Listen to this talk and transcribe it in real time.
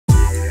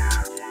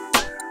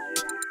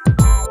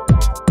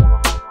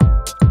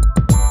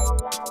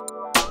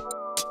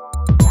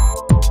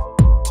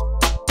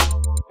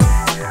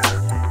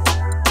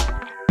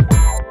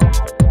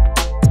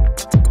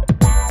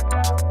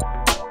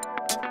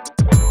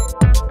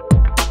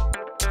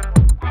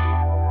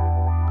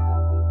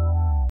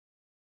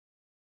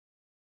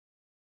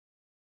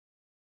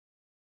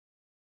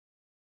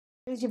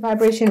Energy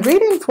vibration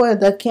reading for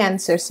the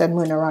Cancer Sun,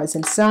 Moon,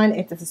 Horizon sign.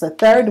 It is the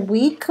third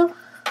week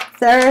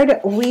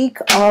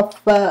of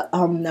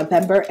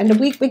November, and the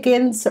week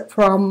begins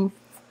from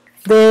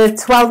the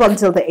 12th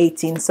until the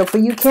 18th. So for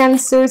you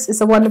Cancers,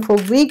 it's a wonderful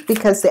week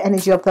because the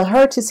energy of the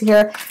heart is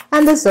here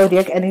and the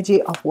zodiac energy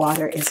of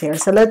water is here.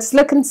 So let's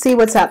look and see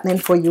what's happening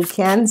for you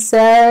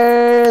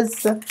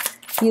Cancers.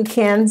 You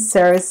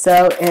Cancers,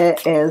 so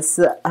it is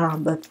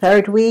the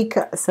third week.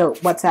 So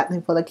what's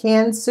happening for the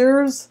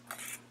Cancers?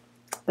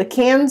 The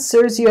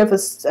Cancers, you have a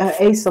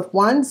Ace of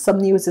Wands. Some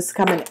news is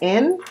coming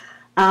in.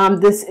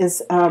 This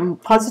is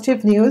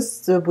positive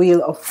news, the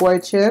Wheel of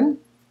Fortune.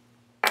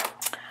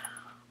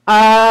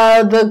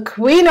 The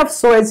Queen of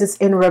Swords is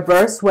in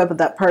reverse, whoever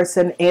that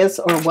person is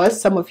or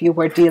was. Some of you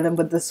were dealing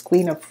with this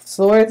Queen of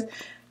Swords.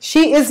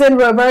 She is in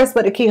reverse,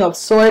 but the King of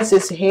Swords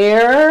is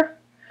here.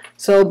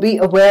 So be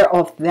aware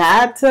of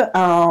that.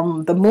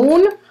 The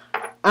Moon.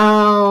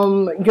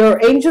 Your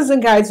angels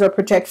and guides are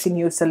protecting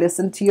you, so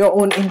listen to your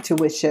own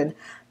intuition.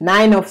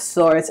 Nine of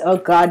Swords. Oh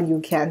God, you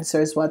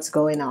Cancers, what's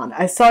going on?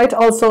 I saw it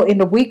also in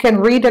the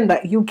weekend reading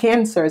that you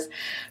Cancers.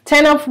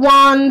 10 of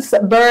Wands,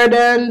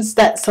 burdens,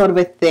 that sort of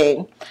a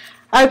thing.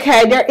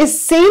 Okay, there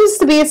seems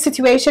to be a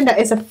situation that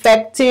is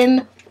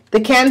affecting the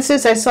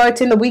Cancers. I saw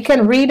it in the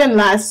weekend reading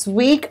last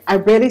week. I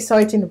really saw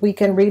it in the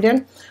weekend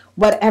reading.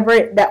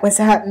 Whatever that was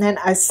happening,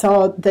 I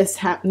saw this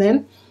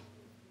happening.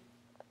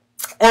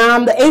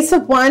 The Ace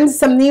of Wands,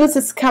 some news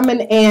is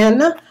coming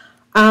in,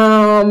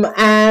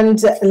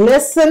 and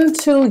listen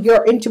to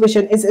your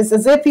intuition. It's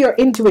as if your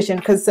intuition,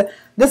 because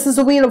this is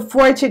a Wheel of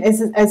Fortune,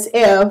 is as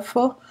if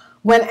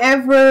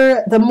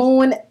whenever the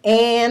Moon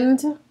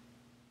and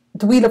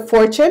the Wheel of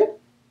Fortune,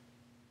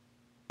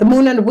 the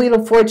Moon and the Wheel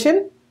of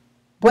Fortune,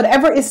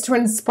 whatever is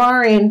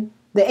transpiring,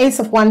 the Ace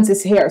of Wands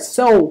is here.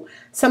 So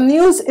some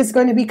news is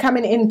going to be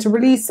coming in to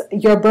release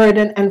your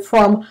burden and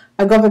from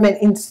a government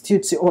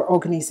institute or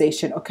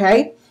organization.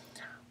 Okay,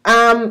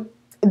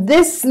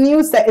 this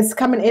news that is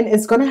coming in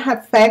is going to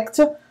affect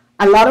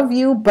a lot of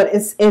you, but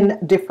it's in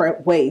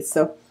different ways.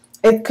 So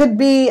it could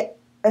be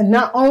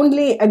not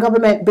only a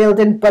government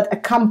building, but a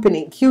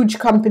company, huge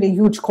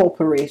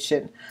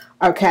corporation.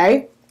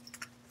 Okay,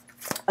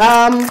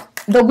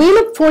 the Wheel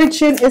of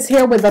Fortune is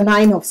here with the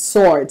Nine of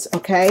Swords.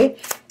 Okay,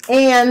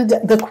 and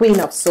the Queen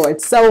of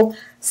Swords. So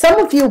some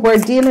of you were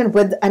dealing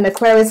with an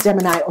Aquarius,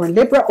 Gemini, or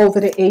Libra over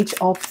the age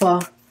of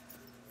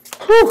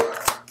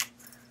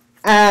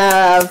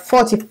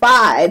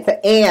 45,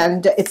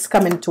 and it's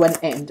coming to an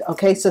end.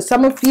 Okay, so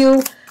some of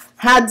you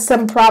had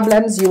some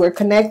problems. You were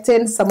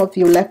connecting. Some of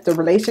you left the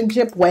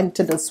relationship, went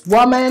to this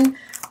woman,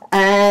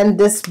 and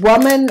this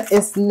woman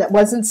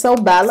wasn't so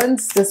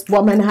balanced. This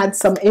woman had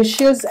some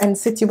issues and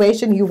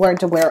situation. You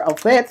weren't aware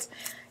of it.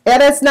 It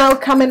is now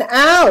coming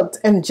out,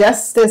 and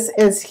justice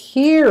is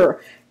here,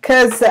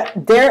 because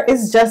there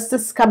is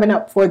justice coming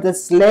up for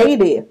this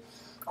lady.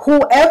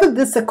 Whoever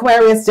this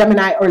Aquarius,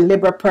 Gemini, or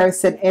Libra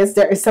person is,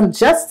 there is some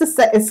justice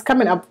that is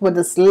coming up for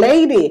this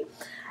lady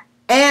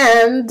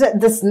and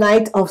this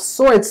Knight of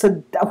Swords.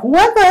 So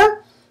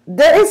whoever,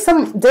 there is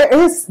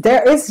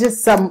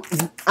just some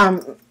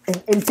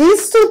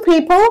these two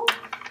people,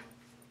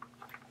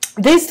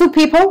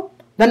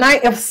 the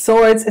Knight of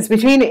Swords is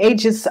between the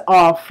ages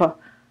of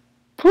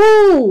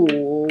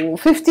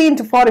 15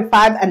 to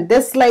 45, and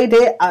this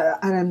lady,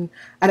 an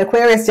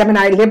Aquarius,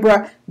 Gemini,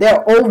 Libra,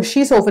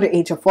 she's over the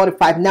age of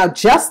 45. Now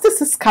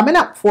justice is coming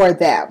up for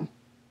them.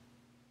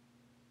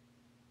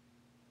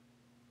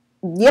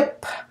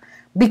 Yep,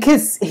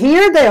 because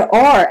here they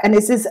are, and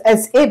it's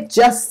as if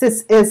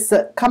justice is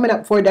coming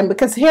up for them,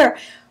 because here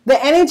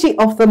the energy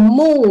of the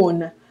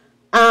Moon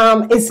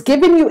is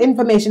giving you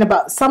information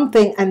about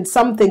something and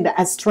something that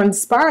has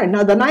transpired.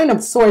 Now the Nine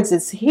of Swords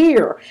is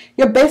here.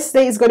 Your best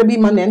day is going to be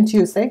Monday and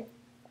Tuesday.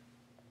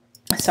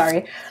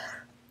 Sorry.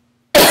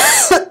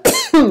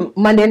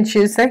 Monday and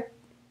Tuesday.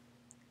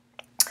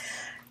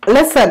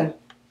 Listen.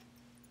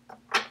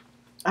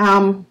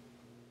 Some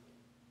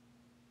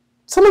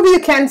of you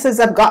Cancers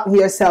have gotten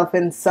yourself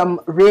in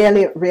some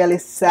really, really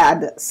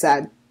sad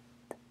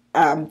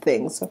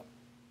things.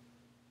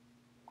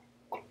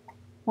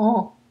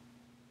 Oh.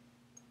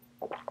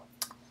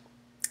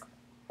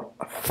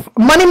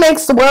 Money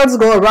makes the world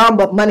go around,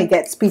 but money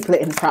gets people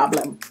in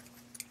problem.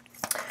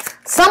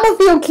 Some of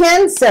you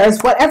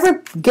Cancers,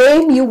 whatever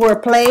game you were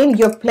playing,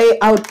 you've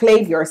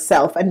outplayed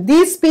yourself. And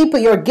these people,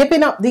 you're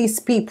giving up these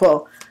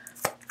people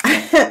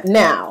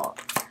now.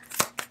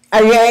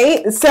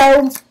 Okay,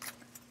 so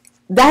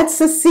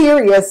that's a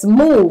serious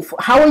move.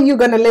 How are you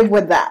going to live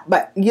with that?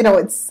 But, you know,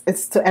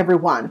 it's to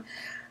everyone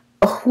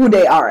who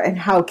they are and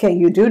how can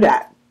you do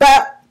that.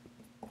 But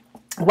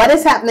what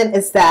is happening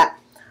is that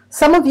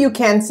some of you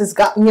Cancers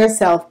gotten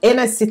yourself in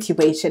a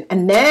situation,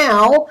 and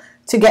now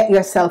to get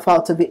yourself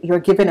out of it, you're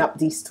giving up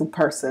these two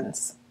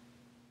persons.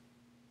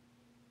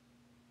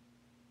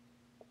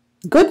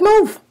 Good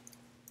move.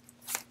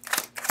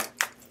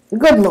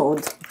 Good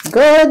move.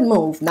 Good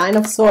move. Nine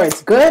of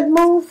Swords. Good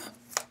move.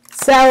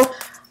 So,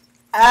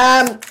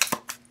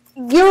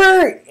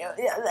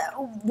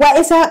 what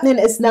is happening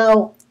is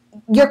now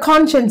your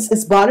conscience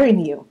is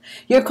bothering you.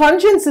 Your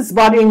conscience is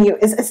bothering you.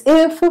 It's as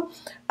if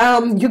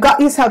you got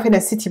yourself in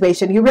a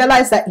situation. You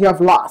realize that you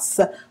have lost.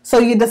 So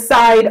you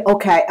decide,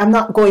 okay, I'm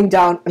not going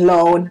down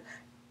alone.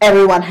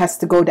 Everyone has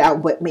to go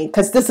down with me.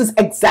 Because this is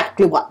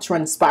exactly what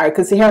transpired.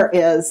 Because here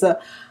is a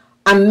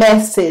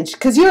message.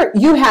 Because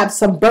you have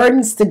some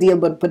burdens to deal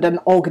with an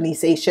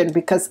organization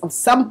because of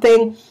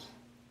something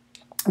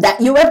that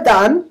you have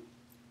done.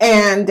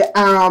 And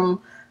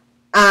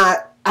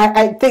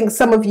I think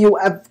some of you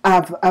have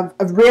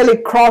really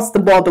crossed the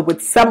border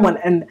with someone,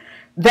 and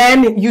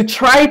then you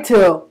try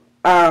to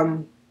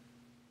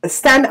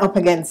stand up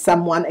against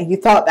someone, and you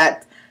thought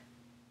that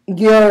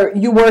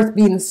you weren't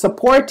being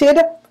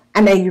supported,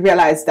 and then you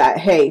realize that,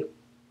 hey,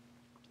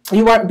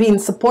 you weren't being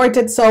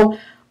supported. So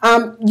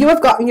you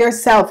have gotten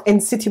yourself in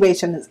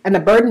situations, and a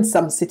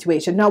burdensome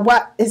situation. Now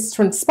what is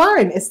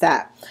transpiring is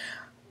that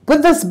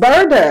with this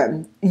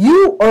burden,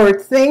 you are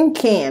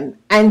thinking,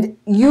 and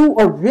you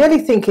are really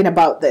thinking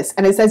about this,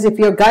 and it's as if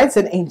your guides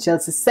and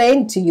angels are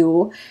saying to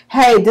you,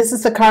 hey, this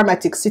is a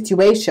karmatic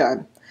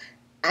situation,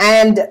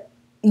 and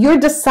you're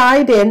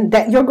deciding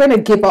that you're going to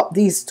give up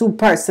these two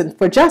persons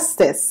for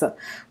justice,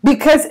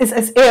 because it's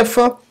as if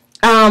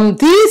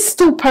these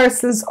two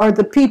persons are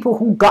the people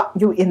who got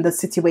you in the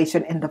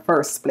situation in the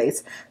first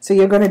place. So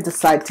you're going to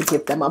decide to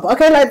give them up.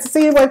 Okay, let's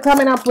see. We're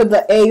coming up with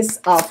the Ace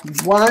of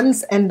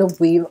Wands and the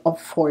Wheel of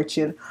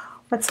Fortune.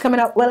 What's coming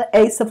up with the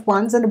Ace of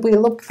Wands and the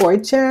Wheel of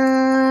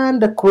Fortune?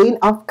 The Queen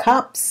of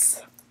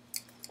Cups.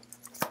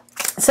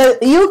 So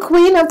you,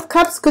 Queen of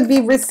Cups, could be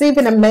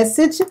receiving a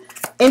message,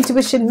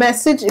 intuition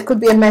message. It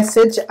could be a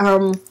message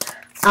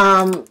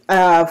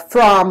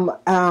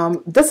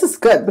this is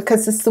good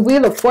because it's the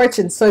Wheel of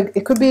Fortune, so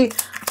it could be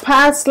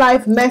past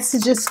life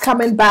messages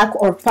coming back,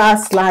 or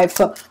past life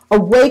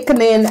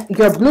awakening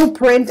your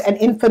blueprint and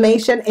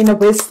information in a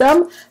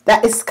wisdom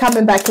that is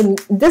coming back. And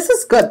this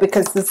is good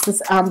because this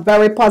is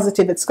very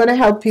positive. It's going to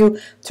help you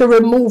to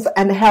remove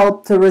and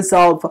help to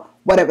resolve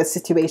whatever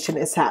situation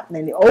is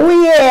happening.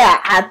 Oh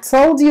yeah, I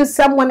told you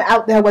someone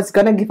out there was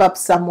going to give up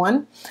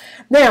someone.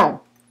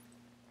 Now,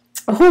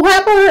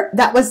 whoever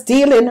that was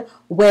dealing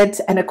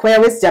with an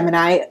Aquarius,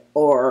 Gemini,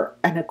 or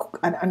an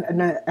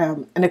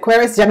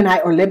Aquarius, Gemini,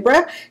 or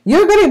Libra,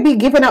 you're going to be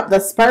giving up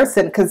this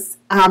person because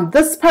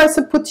this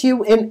person put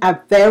you in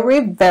a very,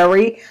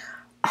 very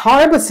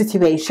horrible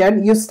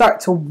situation. You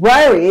start to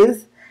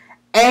worry,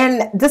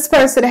 and this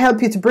person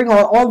help you to bring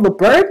on all the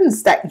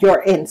burdens that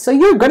you're in. So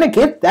you're going to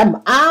give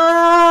them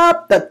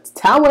up. The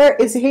Tower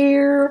is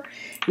here.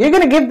 You're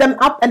going to give them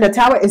up, and the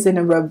Tower is in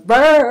a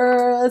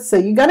reverse. So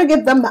you're going to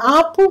give them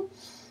up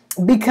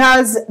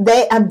because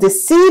they have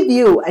deceived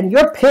you, and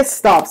you're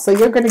pissed off. So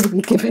you're going to be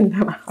giving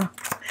them up.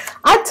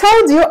 I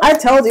told you.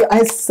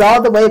 I saw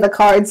the way the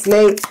cards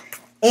lay.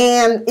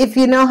 And if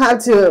you know how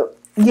to,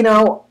 you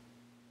know,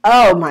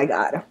 oh my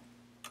God.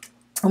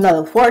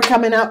 Another 4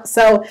 coming up.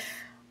 So,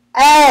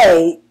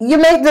 hey, you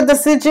make the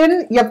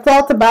decision. You've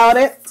thought about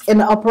it in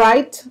the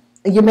upright.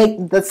 You make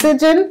the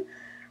decision.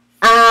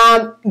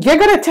 You're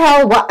going to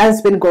tell what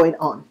has been going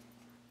on.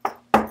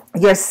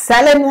 You're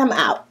selling them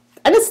out.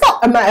 And it's not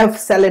a matter of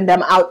selling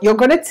them out. You're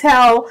going to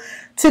tell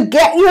to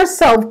get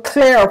yourself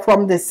clear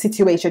from this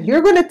situation.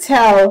 You're going to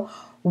tell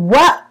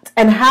what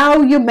and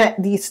how you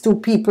met these two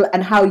people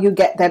and how you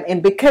get them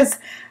in. Because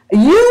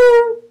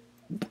you've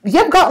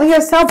gotten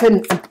yourself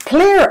in a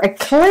clear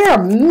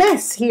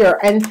mess here.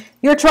 And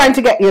you're trying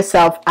to get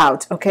yourself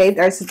out. Okay,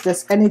 there's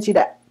this energy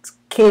that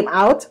came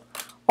out.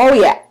 Oh,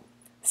 yeah.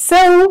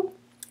 So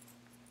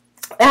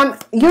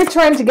you're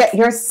trying to get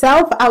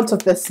yourself out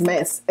of this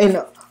mess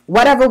in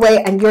whatever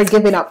way, and you're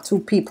giving up two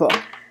people,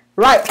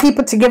 right?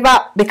 People to give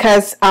up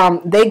because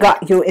they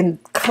got you in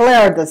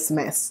this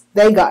mess.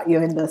 They got you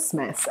in this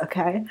mess.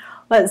 Okay,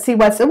 let's see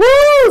what's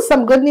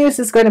some good news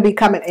is going to be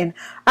coming in.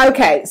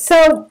 Okay,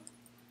 so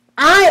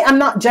I am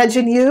not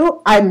judging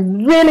you.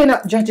 I'm really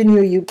not judging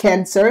you, you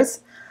Cancers.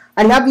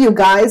 I love you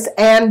guys,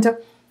 and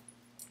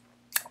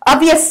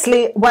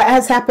obviously what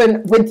has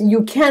happened with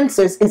you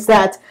Cancers is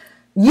that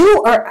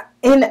you are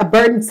in a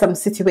burdensome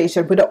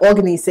situation with an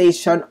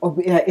organization or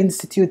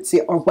institute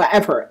or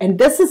whatever. And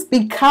this is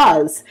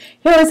because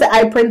here is the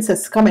High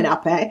Princess coming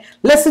up.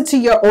 Listen to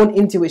your own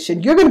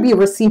intuition. You're going to be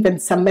receiving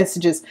some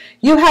messages.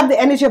 You have the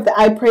energy of the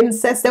High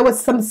Princess. There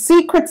was some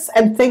secrets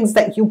and things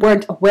that you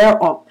weren't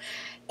aware of.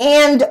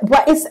 And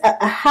what is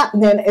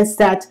happening is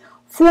that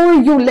for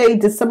you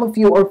ladies, some of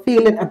you are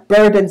feeling a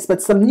burdens,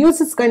 but some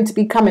news is going to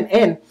be coming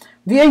in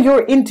via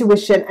your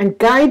intuition and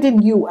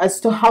guiding you as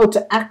to how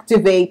to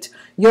activate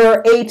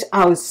your 8th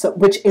house,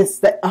 which is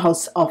the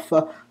house of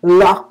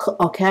luck.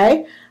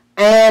 Okay,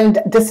 and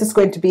this is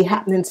going to be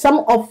happening.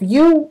 Some of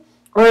you,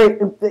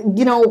 or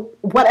you know,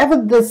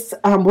 whatever this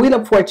Wheel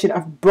of Fortune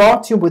have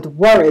brought you with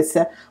worries,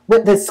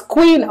 with this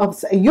Queen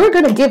of, you're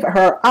going to give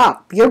her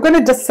up. You're going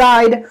to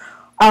decide,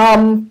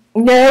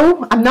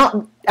 no, I'm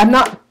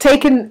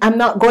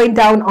not going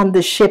down on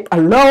the ship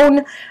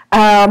alone.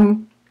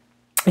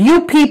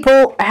 You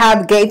people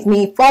have gave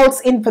me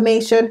false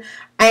information,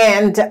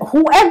 and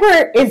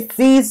whoever is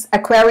these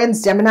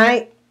Aquarians,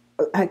 Gemini,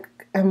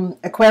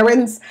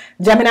 Aquarians,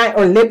 Gemini,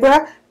 or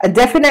Libra,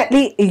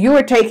 definitely you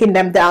are taking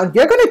them down.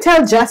 You're going to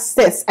tell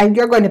justice and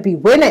you're going to be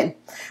winning,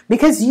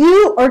 because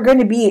you are going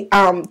to be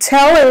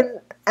telling,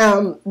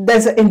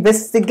 there's an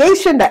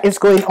investigation that is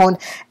going on,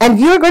 and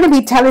you're going to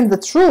be telling the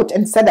truth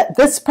instead of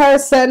this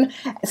person.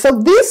 So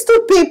these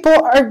two people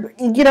are,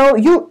 you know,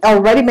 you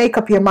already make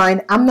up your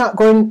mind. I'm not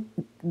going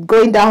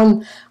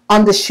down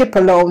on the ship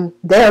alone.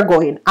 They're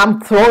going. I'm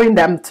throwing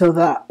them to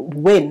the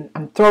wind.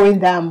 I'm throwing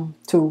them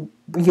to,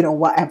 you know,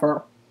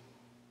 whatever.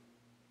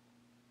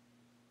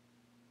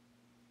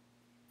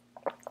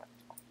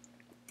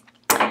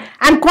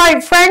 And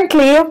quite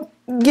frankly,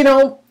 you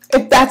know,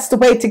 if that's the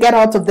way to get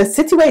out of this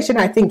situation,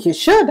 I think you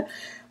should.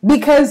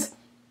 Because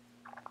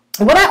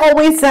what I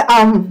always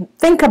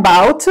think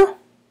about,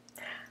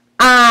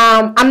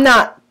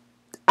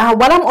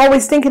 what I'm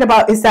always thinking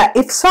about is that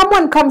if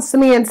someone comes to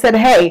me and said,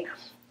 hey,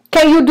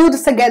 can you do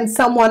this against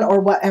someone or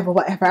whatever,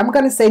 I'm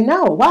going to say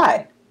no.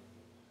 Why?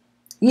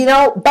 You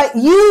know, but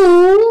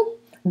you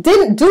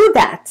didn't do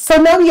that. So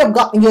now you've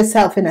gotten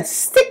yourself in a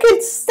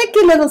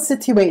sticky little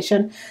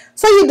situation.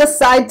 So you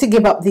decide to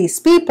give up these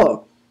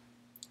people.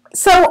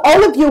 So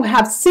all of you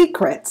have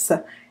secrets,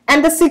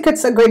 and the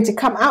secrets are going to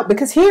come out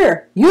because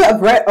here you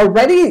have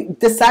already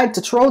decided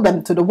to throw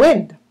them to the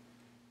wind.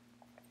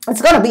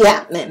 It's going to be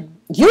happening.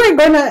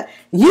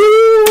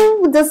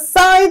 You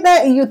decide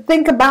that, you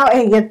think about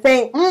it, and you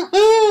think,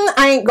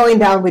 I ain't going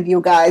down with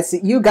you guys.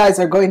 You guys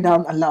are going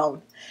down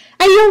alone.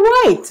 And you're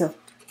right.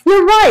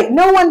 You're right.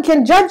 No one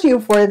can judge you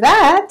for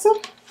that.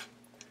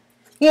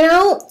 You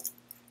know,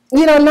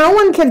 no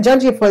one can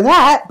judge you for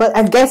that, but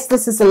I guess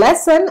this is a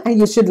lesson, and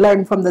you should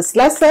learn from this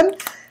lesson,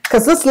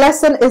 because this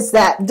lesson is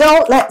that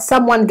don't let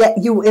someone get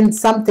you in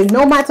something.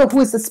 No matter who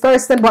is this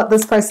person, what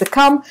this person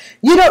come,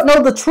 you don't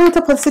know the truth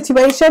of a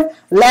situation,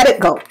 let it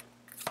go.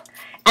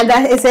 And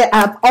that is it.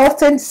 I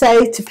often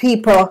say to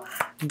people,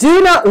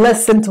 do not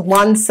listen to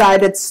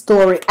one-sided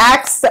story.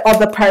 Ask the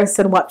other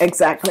person what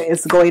exactly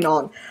is going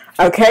on.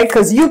 Okay?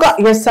 Because you got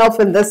yourself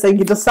in this and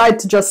you decide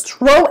to just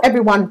throw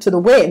everyone to the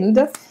wind.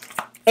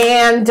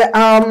 And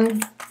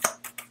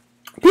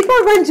people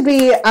are going to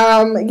be,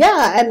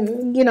 yeah,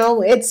 and, you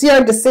know, it's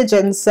your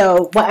decision.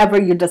 So whatever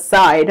you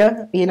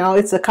decide, you know,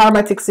 it's a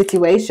karmatic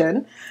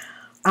situation.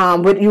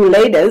 With you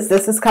ladies,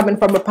 this is coming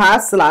from a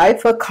past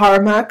life.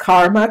 Karma.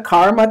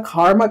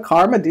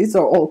 These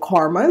are all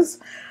karmas.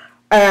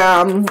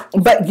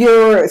 But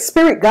your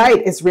spirit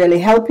guide is really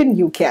helping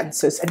you,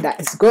 Cancers, and that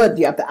is good.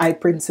 You have the Eye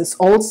Princess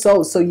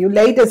also. So you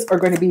ladies are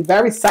going to be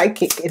very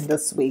psychic in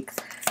this week.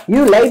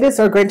 You ladies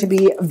are going to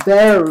be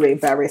very,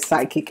 very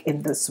psychic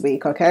in this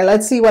week. Okay,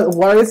 let's see what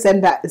worries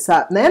and that is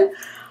happening.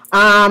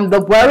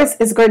 The worries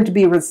is going to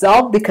be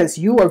resolved because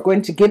you are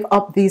going to give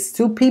up these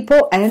two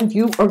people and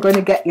you are going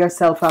to get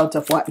yourself out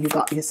of what you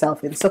got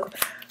yourself in. So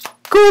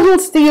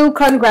kudos to you.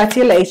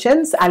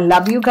 Congratulations. I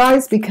love you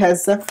guys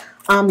because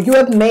you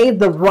have made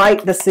the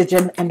right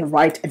decision and the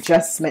right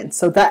adjustment.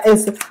 So that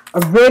is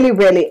really,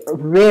 really,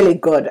 really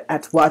good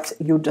at what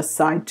you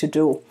decide to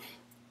do.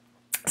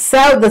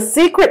 So the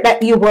secret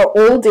that you were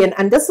holding,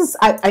 and this is,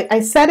 I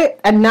said it,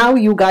 and now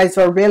you guys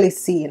are really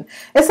seeing.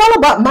 It's all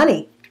about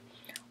money.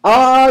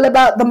 All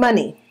about the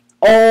money.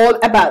 All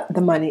about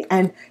the money.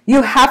 And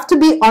you have to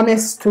be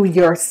honest to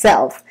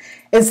yourself.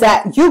 Is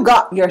that you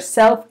got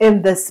yourself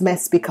in this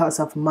mess because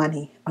of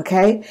money.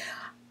 Okay?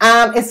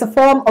 It's a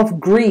form of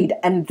greed.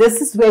 And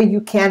this is where you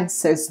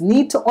Cancers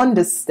need to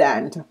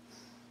understand.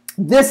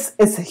 This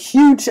is a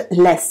huge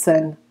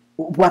lesson,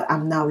 what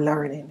I'm now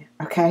learning.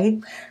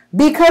 Okay?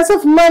 Because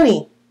of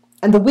money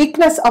and the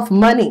weakness of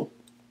money,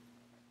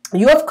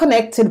 you have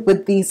connected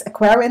with these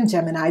Aquarian,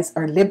 Geminis,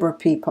 or Libra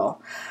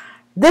people.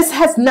 This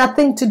has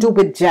nothing to do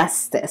with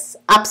justice.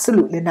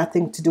 Absolutely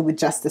nothing to do with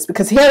justice,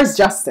 because here's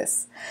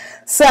justice.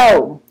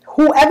 So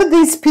whoever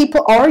these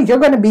people are, you're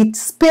going to be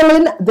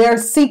spilling their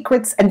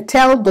secrets and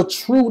tell the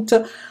truth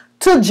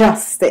to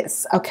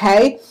justice.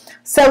 Okay?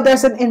 So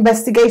there's an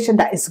investigation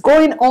that is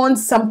going on.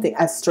 Something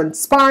has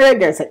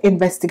transpired. There's an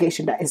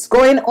investigation that is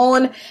going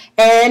on.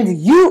 And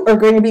you are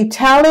going to be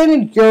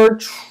telling your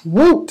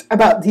truth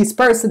about this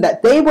person,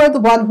 that they were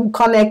the one who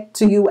connected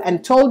to you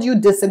and told you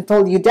this and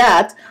told you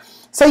that.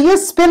 So you're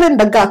spilling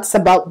the guts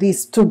about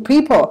these two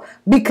people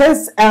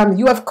because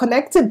you have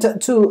connected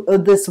to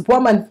this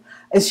woman.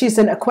 She's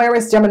an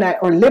Aquarius, Gemini,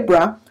 or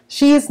Libra.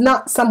 She is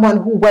not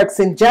someone who works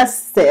in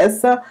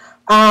justice.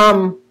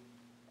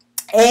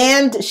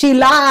 And she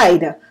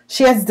lied.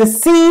 She has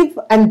deceived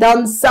and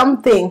done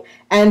something.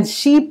 And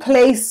she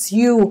placed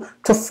you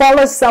to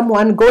follow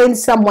someone, go in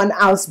someone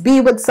else,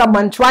 be with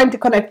someone, trying to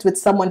connect with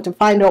someone to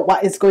find out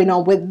what is going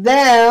on with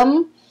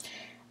them.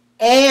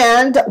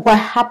 And what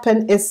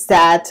happened is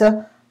that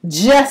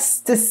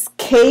justice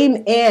came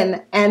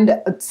in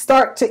and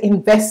start to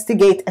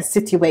investigate a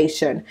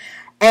situation.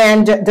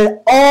 And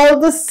all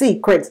the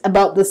secrets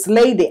about this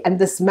lady and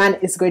this man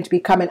is going to be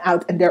coming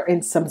out, and they're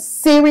in some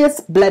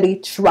serious bloody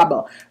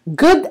trouble.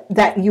 Good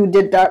that you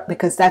did that,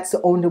 because that's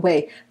the only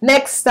way.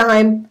 Next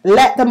time,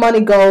 let the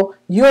money go.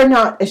 You're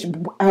not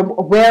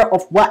aware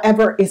of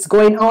whatever is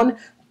going on.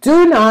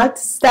 Do not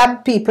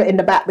stab people in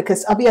the back,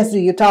 because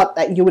obviously you thought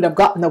that you would have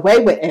gotten away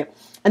with it.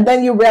 And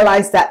then you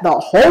realize that the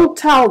whole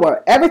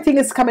tower, everything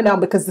is coming down,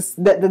 because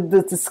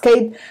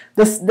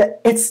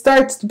it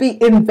starts to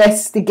be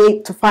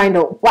investigate to find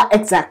out what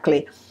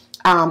exactly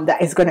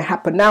that is going to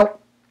happen. Now,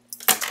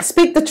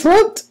 speak the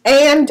truth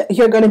and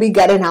you're going to be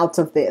getting out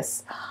of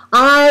this.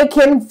 I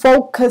can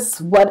focus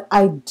what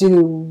I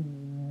do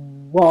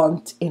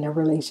want in a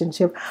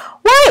relationship.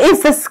 Why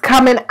is this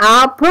coming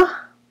up?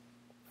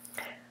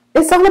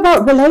 It's all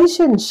about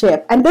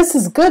relationship, and this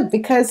is good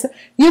because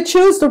you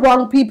choose the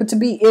wrong people to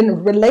be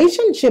in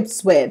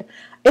relationships with.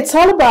 It's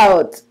all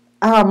about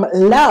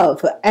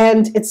love,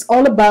 and it's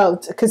all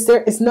about, because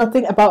there is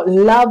nothing about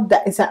love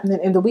that is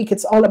happening in the week.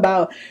 It's all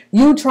about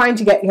you trying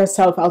to get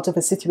yourself out of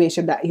a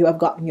situation that you have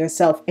gotten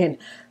yourself in.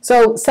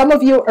 So some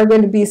of you are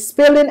going to be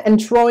spilling and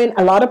throwing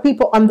a lot of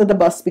people under the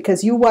bus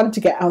because you want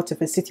to get out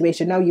of a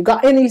situation. Now, you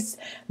got in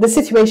the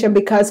situation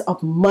because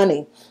of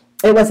money.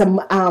 It was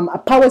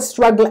a power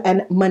struggle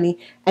and money,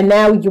 and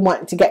now you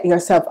want to get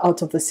yourself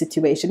out of the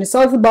situation. It's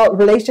all about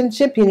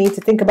relationship. You need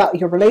to think about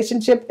your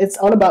relationship. It's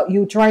all about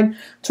you trying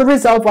to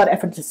resolve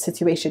whatever the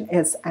situation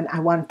is. And I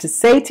want to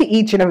say to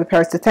each and every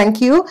person,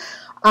 thank you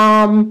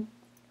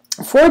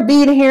for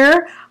being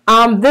here.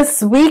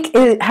 This week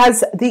it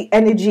has the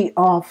energy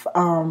of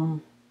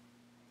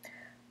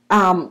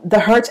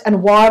the hurt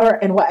and water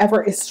and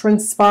whatever is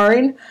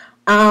transpiring.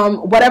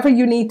 Whatever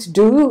you need to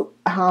do,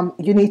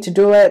 you need to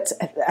do it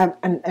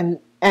and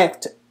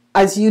act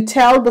as you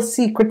tell the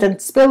secret and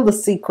spill the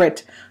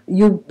secret.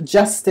 You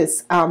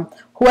justice,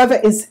 whoever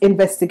is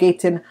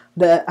investigating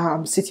the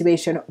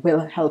situation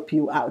will help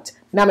you out.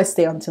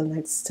 Namaste until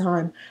next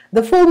time.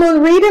 The full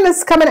moon reading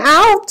is coming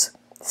out,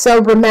 so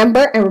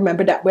remember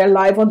that we're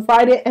live on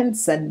Friday and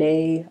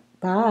Sunday.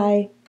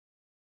 Bye.